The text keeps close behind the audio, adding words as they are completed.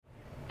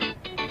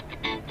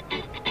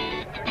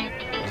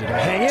Is it going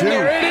to hang in Dude,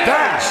 there? It is!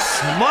 that's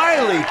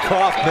Smylie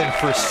Kaufman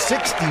for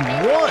 61.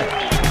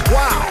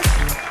 Wow.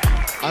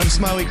 I'm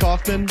Smylie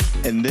Kaufman,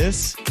 and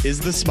this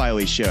is The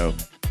Smylie Show.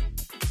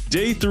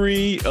 Day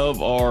 3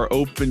 of our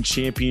Open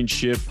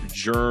Championship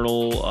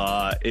Journal.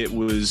 It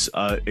was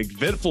an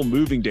eventful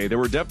moving day. There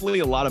were definitely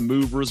a lot of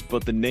movers,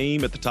 but the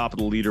name at the top of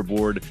the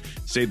leaderboard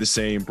stayed the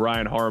same.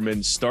 Brian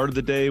Harman started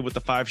the day with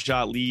the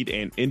 5-shot lead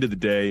and ended the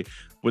day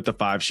with the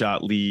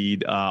 5-shot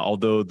lead.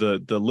 Although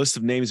the list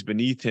of names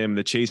beneath him,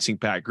 the chasing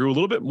pack, grew a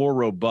little bit more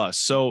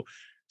robust. So,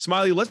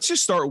 Smylie, let's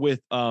just start with,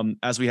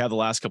 as we have the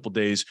last couple of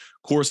days,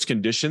 course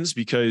conditions,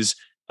 because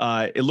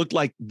it looked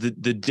like the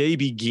day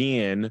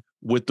began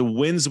with the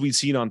winds we'd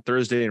seen on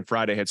Thursday and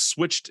Friday had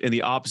switched in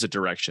the opposite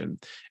direction.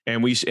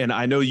 And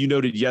I know you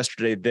noted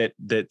yesterday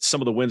that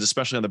some of the winds,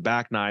 especially on the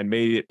back nine,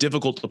 made it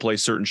difficult to play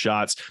certain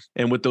shots.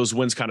 And with those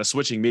winds kind of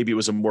switching, maybe it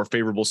was a more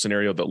favorable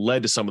scenario that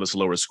led to some of this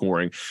lower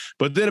scoring.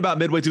 But then about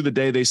midway through the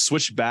day, they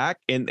switched back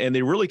and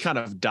they really kind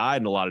of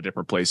died in a lot of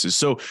different places.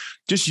 So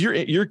just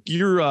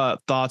your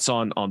thoughts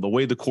on the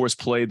way the course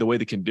played, the way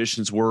the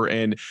conditions were.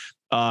 And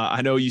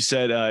I know you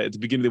said at the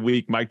beginning of the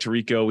week, Mike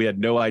Tirico, we had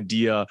no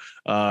idea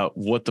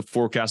what the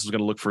forecast was going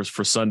to look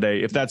for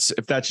Sunday. If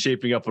that's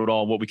shaping up at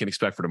all, what we can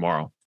expect for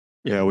tomorrow.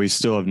 Yeah, we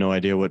still have no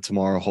idea what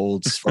tomorrow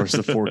holds as far as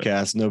the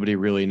forecast. Nobody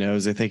really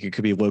knows. They think it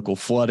could be local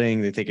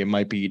flooding. They think it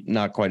might be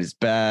not quite as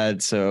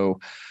bad. So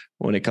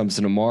when it comes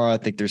to tomorrow, I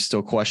think there's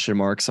still question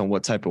marks on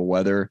what type of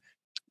weather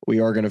we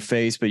are going to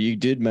face. But you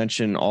did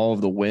mention all of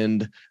the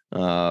wind,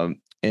 and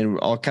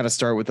I'll kind of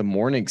start with the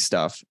morning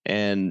stuff.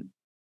 And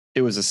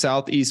it was a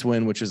southeast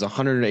wind, which is a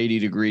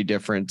 180-degree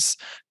difference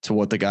to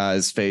what the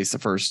guys faced the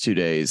first 2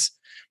 days,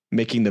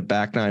 making the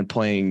back nine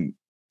playing,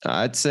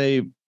 I'd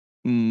say,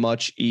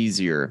 much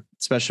easier,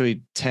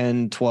 especially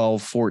 10,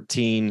 12,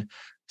 14,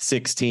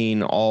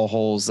 16, all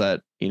holes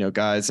that,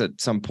 guys at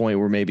some point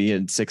were maybe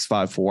in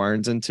 6-5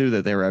 irons into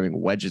that they were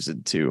having wedges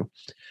into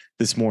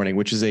this morning,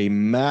 which is a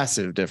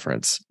massive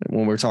difference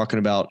when we're talking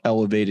about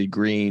elevated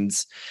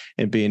greens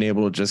and being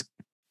able to just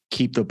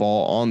keep the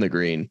ball on the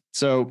green.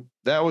 So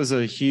that was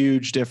a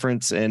huge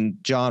difference. And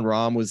Jon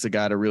Rahm was the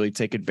guy to really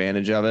take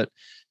advantage of it.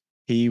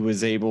 He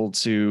was able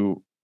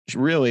to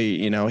really,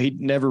 he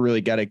never really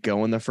got it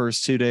going the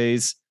first 2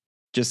 days,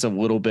 just a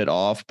little bit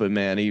off, but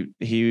man,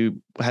 he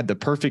had the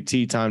perfect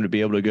tee time to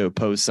be able to go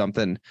post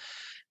something.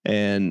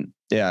 And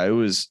yeah, it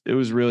was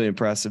really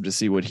impressive to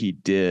see what he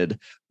did,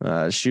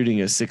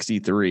 shooting a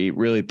 63,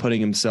 really putting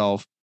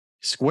himself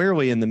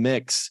squarely in the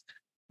mix.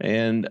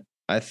 And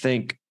I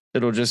think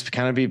it'll just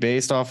kind of be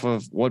based off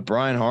of what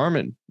Brian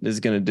Harman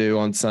is going to do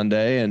on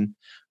Sunday. And,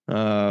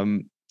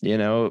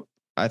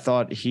 I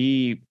thought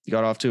he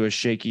got off to a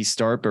shaky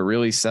start, but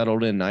really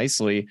settled in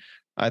nicely.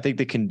 I think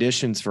the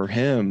conditions for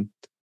him,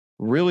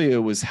 really, it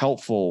was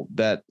helpful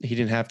that he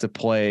didn't have to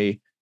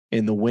play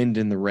in the wind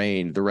and the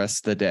rain the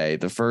rest of the day.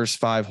 The first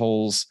 5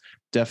 holes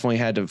definitely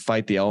had to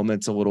fight the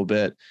elements a little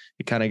bit.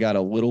 It kind of got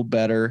a little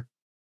better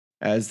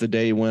as the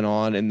day went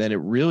on. And then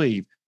it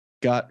really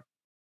got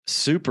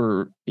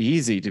super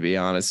easy, to be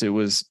honest. It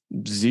was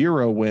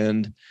 0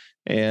 wind.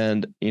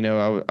 And,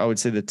 I would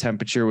say the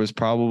temperature was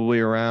probably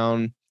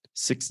around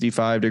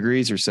 65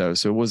 degrees or so.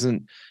 So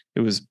it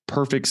was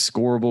perfect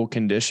scoreable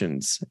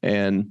conditions.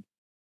 And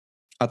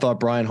I thought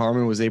Brian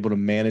Harman was able to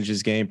manage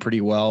his game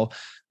pretty well,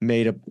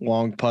 made a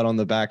long putt on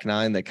the back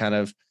nine that kind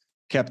of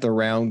kept the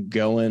round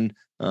going.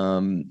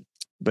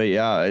 But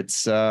yeah,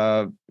 it's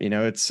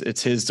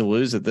his to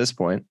lose at this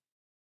point.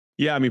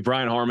 Yeah, I mean,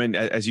 Brian Harman,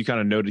 as you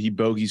kind of noted, he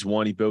bogeys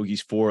 1, he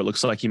bogeys 4. It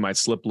looks like he might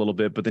slip a little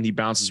bit, but then he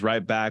bounces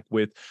right back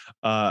with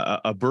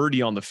a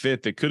birdie on the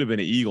 5th that could have been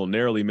an eagle,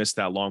 narrowly missed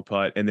that long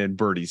putt, and then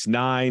birdies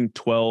 9,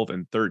 12,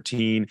 and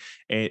 13,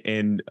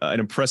 and an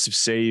impressive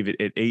save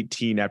at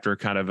 18 after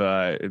kind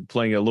of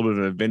playing a little bit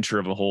of an adventure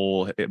of a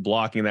hole,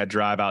 blocking that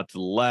drive out to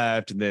the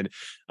left, and then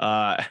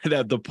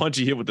the punch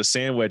he hit with the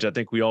sand wedge. I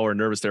think we all were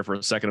nervous there for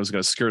a second. It was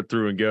going to skirt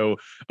through and go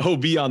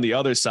OB on the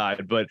other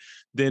side, but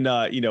then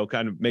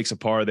kind of makes a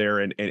par there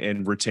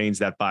and retains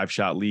that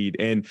 5-shot lead.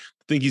 And I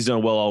think he's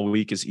done well all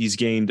week. Is he's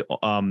gained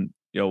a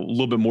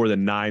little bit more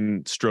than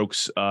 9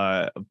 strokes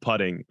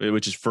putting,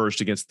 which is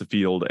first against the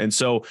field. And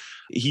so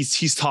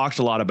he's talked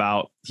a lot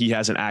about he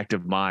has an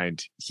active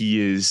mind. He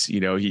is, he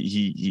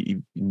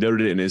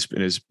noted it in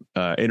his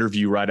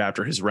interview right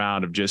after his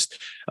round of just,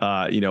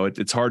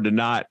 it's hard to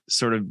not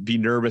sort of be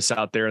nervous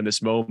out there in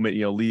this moment,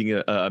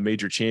 leading a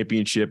major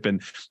championship.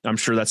 And I'm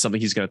sure that's something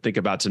he's going to think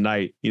about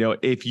tonight.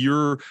 If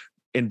you're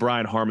in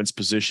Brian Harman's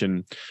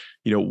position,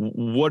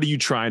 what are you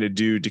trying to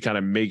do to kind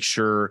of make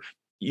sure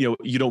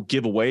you don't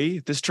give away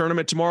this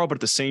tournament tomorrow, but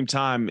at the same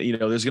time,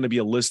 there's going to be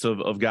a list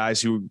of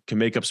guys who can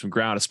make up some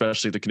ground,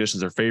 especially if the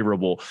conditions are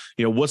favorable.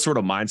 What sort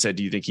of mindset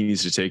do you think he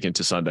needs to take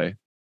into Sunday?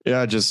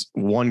 Yeah, just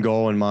one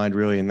goal in mind,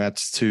 really, and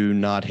that's to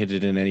not hit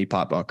it in any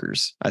pot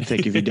bunkers. I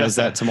think if he does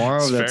that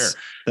tomorrow,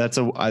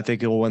 I think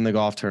he'll win the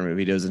golf tournament if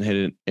he doesn't hit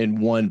it in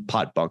one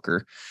pot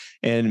bunker.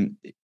 And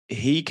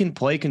he can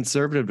play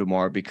conservative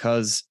tomorrow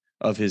because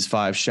of his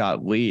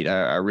 5-shot lead.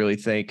 I really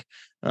think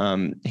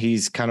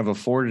he's kind of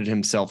afforded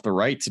himself the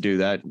right to do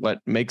that.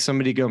 Make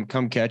somebody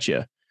come catch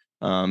you.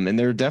 And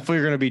there are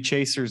definitely going to be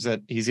chasers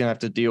that he's going to have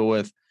to deal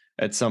with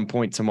at some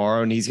point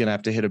tomorrow. And he's going to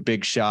have to hit a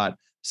big shot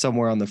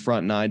somewhere on the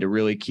front nine to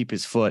really keep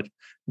his foot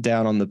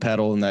down on the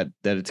pedal, and that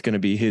it's going to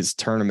be his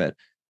tournament.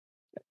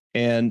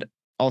 And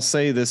I'll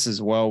say this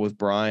as well with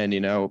Brian,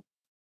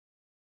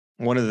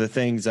 one of the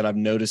things that I've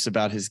noticed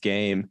about his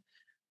game,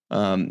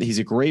 he's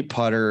a great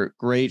putter,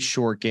 great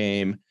short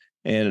game,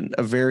 and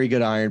a very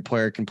good iron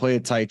player, can play a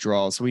tight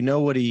draw. So we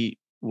know what he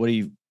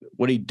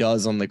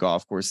does on the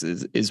golf course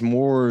is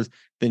more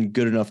than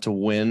good enough to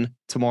win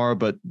tomorrow.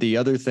 But the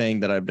other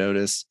thing that I've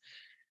noticed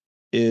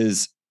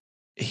is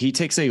he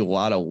takes a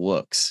lot of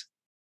looks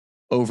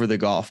over the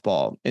golf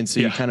ball. And so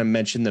you kind of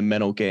mentioned the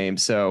mental game.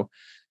 So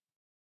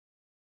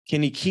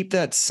can he keep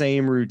that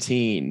same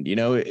routine?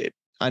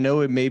 I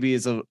know it maybe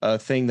is a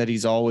thing that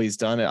he's always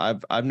done.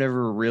 I've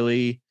never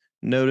really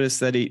noticed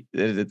that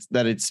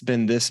it's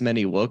been this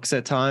many looks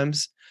at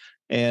times.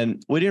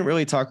 And we didn't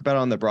really talk about it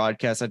on the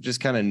broadcast. I just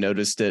kind of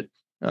noticed it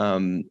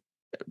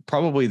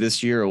probably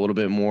this year a little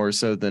bit more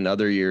so than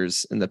other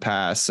years in the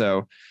past.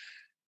 So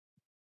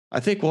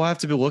I think we'll have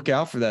to look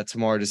out for that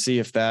tomorrow to see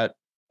if that,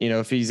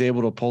 if he's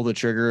able to pull the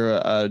trigger,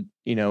 a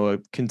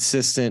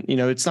consistent,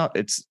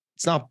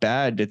 it's not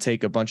bad to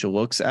take a bunch of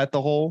looks at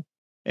the hole.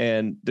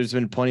 And there's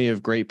been plenty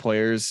of great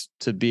players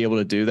to be able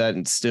to do that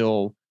and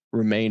still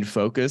remain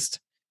focused.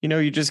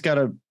 You just got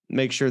to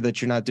make sure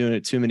that you're not doing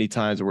it too many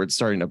times where it's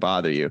starting to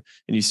bother you.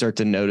 And you start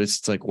to notice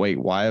it's like, wait,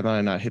 why have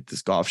I not hit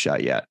this golf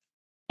shot yet?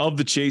 Of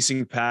the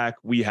chasing pack,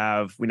 we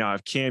now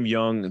have Cam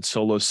Young in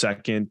solo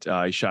second.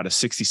 He shot a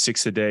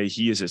 66 today.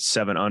 He is at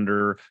 7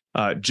 under.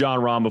 Jon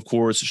Rahm, of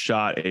course,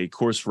 shot a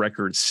course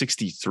record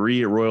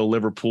 63 at Royal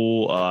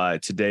Liverpool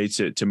today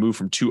to move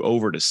from 2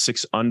 over to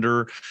 6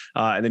 under.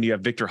 And then you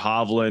have Victor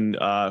Hovland,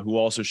 who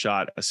also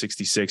shot a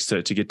 66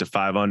 to get to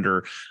 5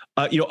 under.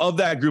 Of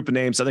that group of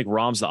names, I think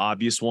Rahm's the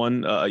obvious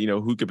one,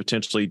 who could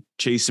potentially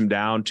chase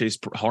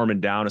Harman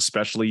down,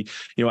 especially,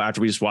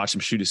 after we just watched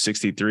him shoot a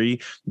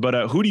 63.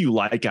 But who do you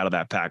like out of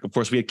that pack? Of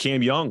course, we had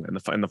Cam Young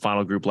in the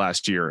final group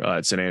last year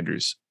at St.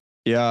 Andrews.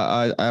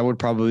 Yeah, I would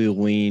probably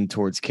lean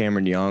towards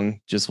Cameron Young.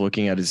 Just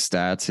looking at his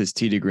stats, his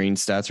tee to green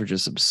stats are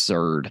just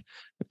absurd.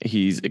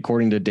 He's,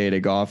 according to Data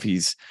Golf,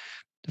 he's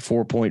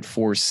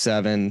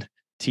 4.47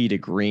 tee to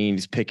green.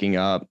 He's picking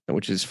up,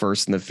 which is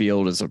first in the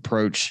field. His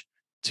approach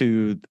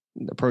to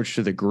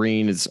the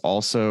green is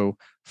also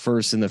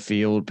first in the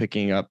field,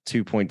 picking up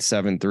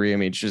 2.73. I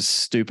mean, it's just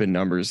stupid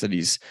numbers that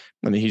he's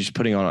just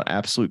putting on an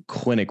absolute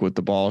clinic with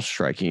the ball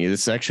striking.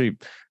 It's actually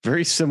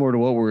very similar to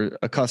what we're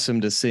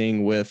accustomed to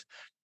seeing with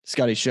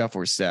Scotty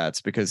Scheffler's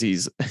stats, because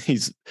he's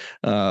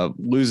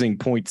losing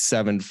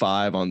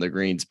 0.75 on the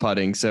greens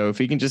putting. So if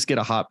he can just get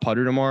a hot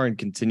putter tomorrow and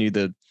continue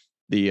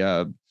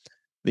the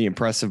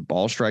impressive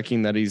ball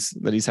striking that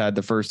he's had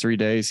the first 3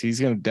 days, he's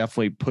going to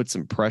definitely put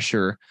some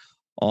pressure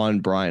on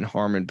Brian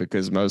Harman,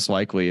 because most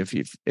likely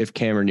if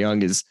Cameron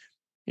Young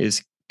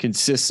is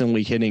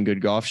consistently hitting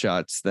good golf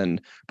shots,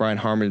 then Brian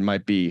Harman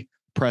might be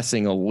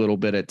pressing a little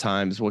bit at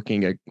times,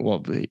 looking at,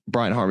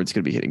 Brian Harman's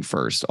going to be hitting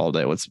first all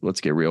day. Let's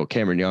get real.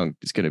 Cameron Young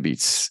is going to be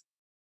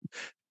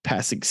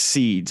passing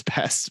seeds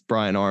past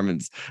Brian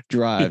Harman's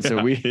drive.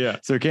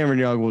 So Cameron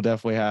Young will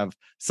definitely have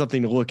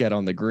something to look at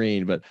on the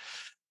green. But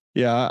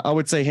yeah, I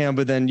would say him.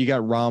 But then you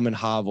got Rahm and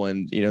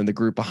Hovland, in the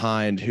group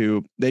behind,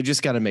 who they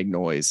just got to make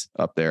noise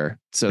up there.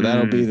 So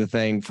that'll be the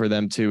thing for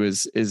them too,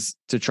 is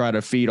to try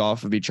to feed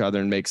off of each other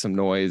and make some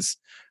noise.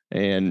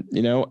 And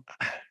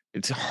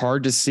it's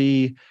hard to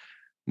see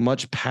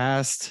much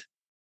past,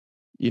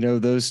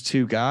 those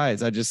two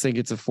guys. I just think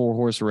it's a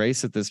 4-horse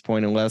race at this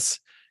point, unless,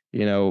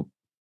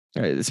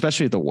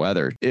 especially the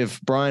weather.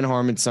 If Brian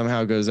Harman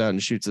somehow goes out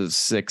and shoots a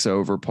 6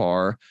 over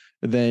par,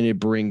 then it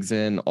brings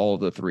in all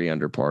the 3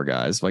 under par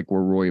guys, like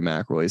where Rory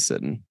McIlroy's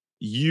sitting.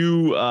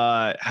 You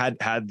had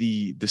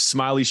the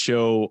Smylie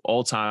Show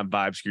all-time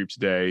vibes group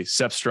today.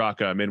 Sepp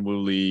Straka,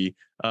 Minwoo Lee.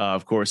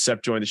 Of course,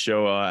 Sepp joined the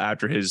show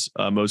after his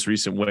most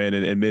recent win,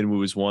 and Minwoo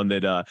was one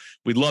that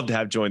we'd love to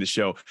have joined the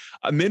show.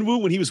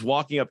 Minwoo, when he was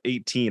walking up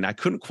 18, I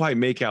couldn't quite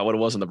make out what it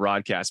was on the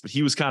broadcast, but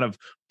he was kind of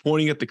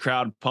pointing at the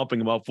crowd,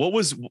 pumping him up. What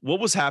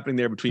was happening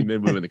there between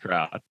Minwoo and the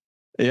crowd?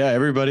 Yeah,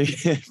 everybody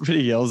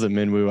yells at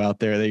Minwoo out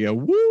there. They go,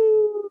 woo!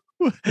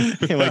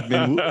 Like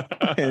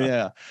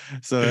yeah,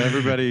 so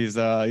everybody's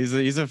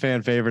he's a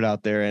fan favorite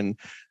out there. And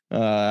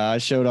I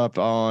showed up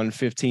on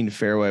 15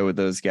 fairway with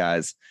those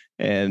guys,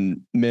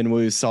 and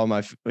Minwoo saw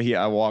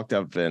I walked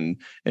up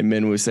and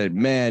Minwoo said,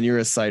 "Man, you're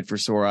a sight for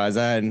sore eyes.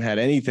 I hadn't had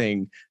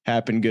anything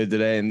happen good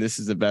today, and this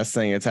is the best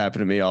thing that's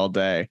happened to me all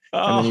day."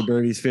 And then he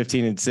birdies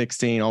 15 and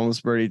 16,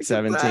 almost birdied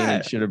 17,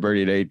 and should have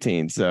birdied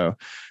 18. So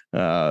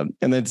and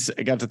then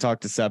I got to talk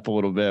to Sepp a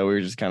little bit. We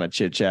were just kind of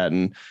chit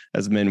chatting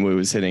as Minwoo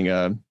was hitting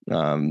a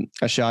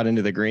shot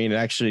into the green.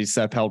 And actually,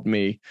 Sepp helped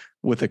me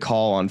with a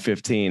call on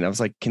 15. I was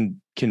like, "Can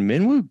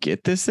Minwoo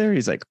get this there?"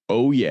 He's like,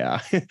 "Oh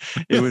yeah."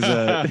 It was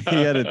he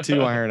had a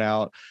 2-iron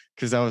out,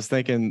 because I was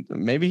thinking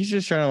maybe he's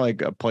just trying to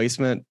like a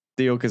placement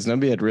deal, because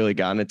nobody had really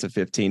gotten it to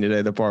 15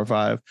 today, the par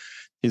 5.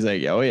 He's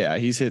like, oh yeah,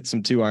 he's hit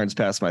some 2 irons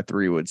past my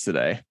 3 woods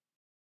today.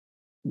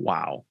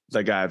 Wow,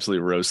 that guy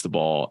absolutely roasts the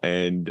ball.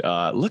 And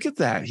look at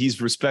that.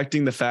 He's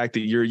respecting the fact that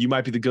you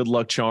might be the good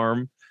luck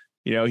charm.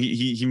 You know,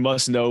 he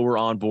must know we're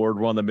on board.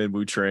 We're on the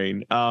Minwoo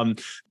train.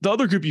 The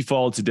other group you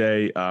followed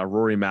today,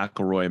 Rory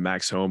McIlroy and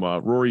Max Homa.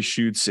 Rory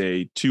shoots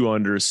a 2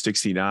 under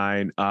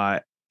 69.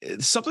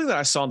 Something that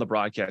I saw on the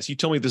broadcast, you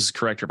tell me if this is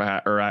correct or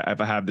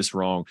if I have this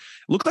wrong.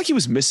 It looked like he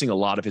was missing a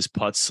lot of his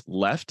putts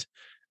left.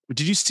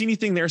 Did you see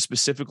anything there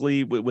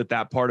specifically with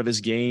that part of his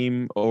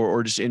game,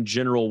 or just in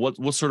general?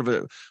 What sort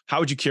of how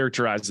would you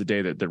characterize the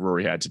day that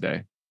Rory had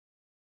today?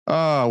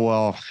 Oh,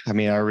 well, I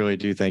mean, I really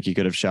do think he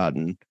could have shot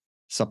in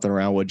something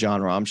around what Jon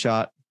Rahm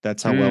shot.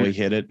 That's how well he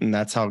hit it. And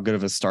that's how good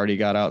of a start he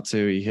got out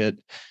to. He hit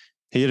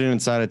it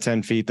inside of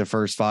 10 feet the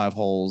first 5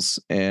 holes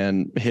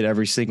and hit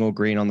every single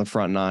green on the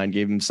front 9,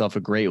 gave himself a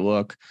great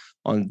look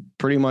on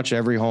pretty much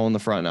every hole in the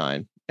front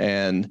 9.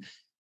 And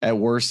at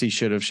worst, he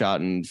should have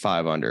shot in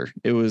 5 under.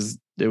 It was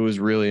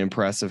really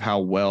impressive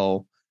how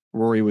well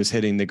Rory was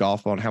hitting the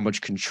golf ball and how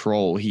much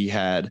control he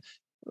had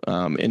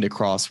into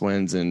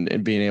crosswinds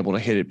and being able to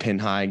hit it pin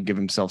high and give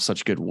himself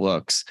such good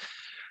looks.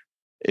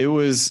 It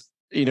was,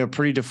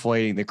 pretty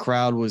deflating. The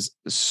crowd was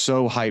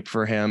so hyped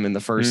for him in the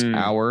first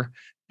hour.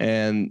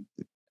 And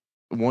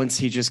once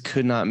he just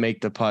could not make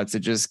the putts,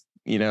 it just,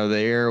 the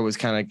air was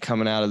kind of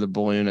coming out of the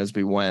balloon as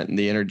we went, and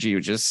the energy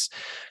just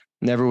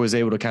never was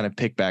able to kind of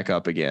pick back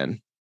up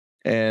again.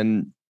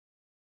 And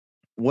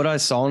what I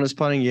saw in his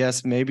putting,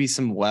 yes, maybe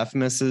some left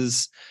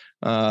misses.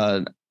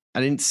 I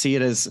didn't see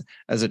it as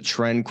a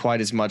trend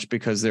quite as much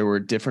because there were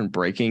different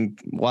breaking.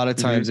 A lot of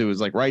times it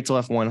was like right to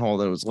left one hole,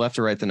 then it was left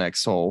to right the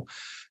next hole.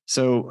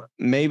 So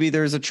maybe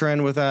there's a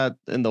trend with that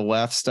in the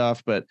left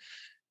stuff. But,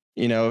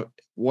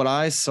 what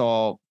I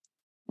saw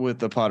with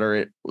the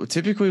putter,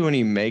 typically when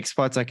he makes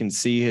putts, I can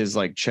see his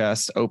like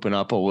chest open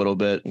up a little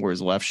bit where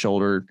his left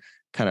shoulder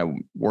kind of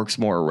works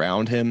more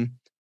around him.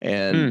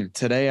 And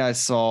today I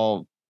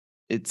saw,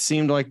 it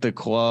seemed like the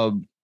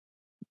club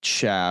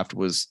shaft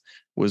was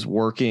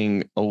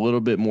working a little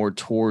bit more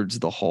towards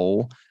the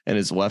hole and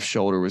his left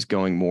shoulder was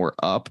going more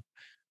up,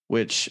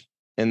 which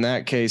in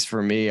that case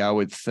for me, I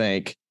would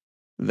think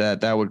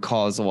that would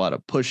cause a lot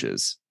of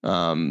pushes.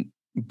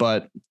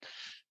 But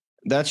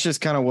that's just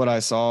kind of what I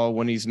saw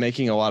when he's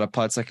making a lot of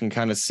putts. I can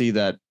kind of see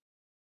that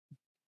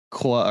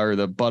club or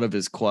the butt of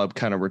his club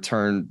kind of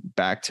return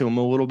back to him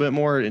a little bit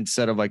more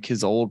instead of like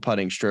his old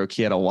putting stroke.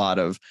 He had a lot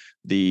of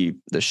the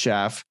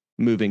shaft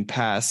moving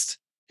past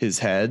his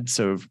head.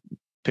 So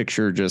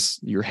picture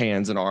just your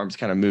hands and arms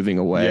kind of moving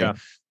away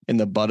and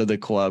the butt of the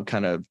club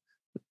kind of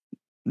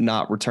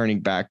not returning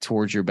back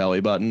towards your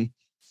belly button.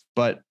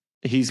 But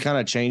he's kind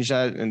of changed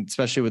that. And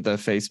especially with the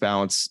face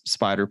balance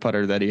spider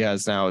putter that he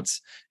has now,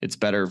 it's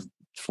better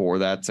for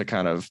that to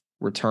kind of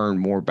return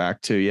more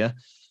back to you.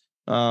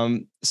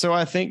 So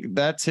I think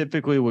that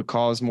typically would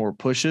cause more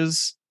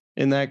pushes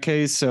in that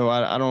case. So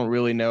I don't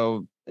really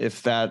know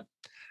if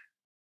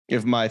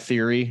my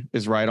theory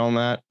is right on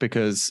that,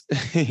 because,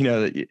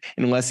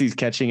 unless he's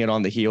catching it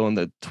on the heel and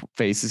the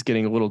face is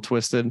getting a little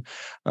twisted,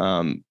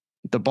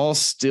 the ball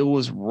still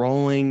was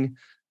rolling.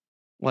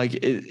 Like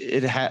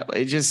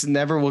it just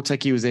never looked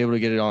like he was able to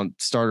get it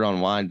started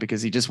on line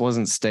because he just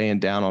wasn't staying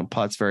down on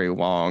putts very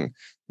long,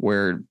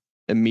 where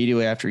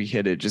immediately after he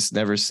hit it, just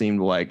never seemed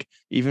like,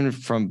 even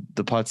from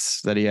the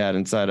putts that he had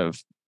inside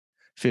of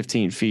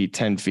 15 feet,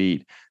 10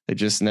 feet, it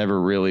just never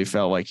really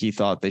felt like he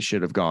thought they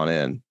should have gone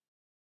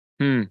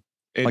in.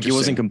 Like he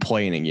wasn't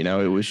complaining, it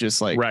was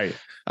just like, right.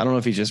 I don't know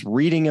if he's just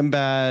reading him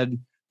bad,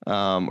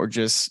 or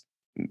just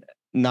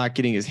not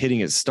hitting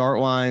his start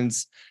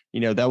lines.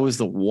 That was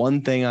the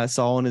one thing I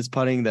saw in his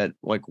putting that,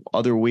 like,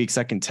 other weeks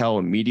I can tell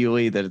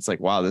immediately that it's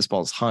like, wow, this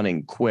ball's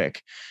hunting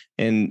quick.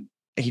 And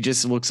he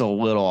just looks a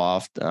little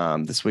off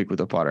this week with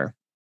the putter.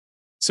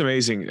 It's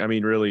amazing. I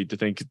mean, really, to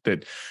think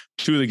that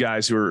two of the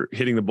guys who are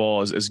hitting the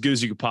ball as good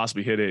as you could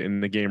possibly hit it in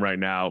the game right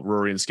now,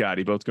 Rory and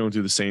Scotty, both going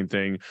through the same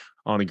thing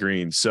on the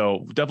green.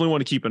 So definitely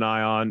want to keep an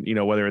eye on,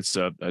 whether it's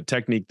a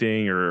technique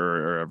thing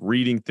or a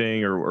reading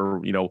thing or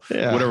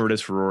whatever it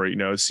is for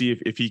Rory, see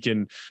if he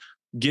can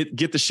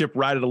get the ship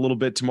righted a little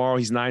bit tomorrow.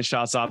 He's 9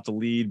 shots off the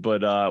lead,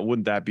 but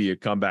wouldn't that be a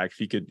comeback if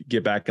he could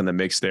get back in the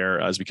mix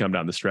there as we come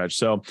down the stretch?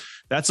 So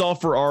that's all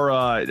for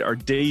our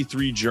day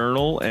 3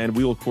 journal. And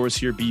we will, of course,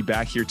 be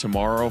back here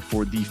tomorrow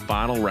for the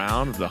final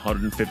round of the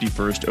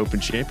 151st Open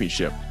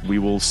Championship. We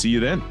will see you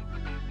then.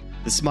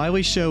 The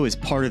Smylie Show is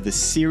part of the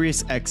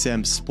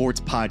SiriusXM Sports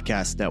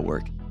Podcast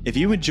Network. If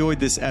you enjoyed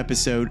this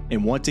episode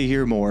and want to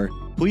hear more,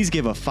 please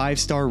give a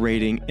 5-star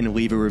rating and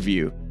leave a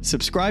review.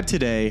 Subscribe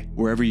today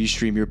wherever you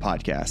stream your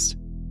podcast.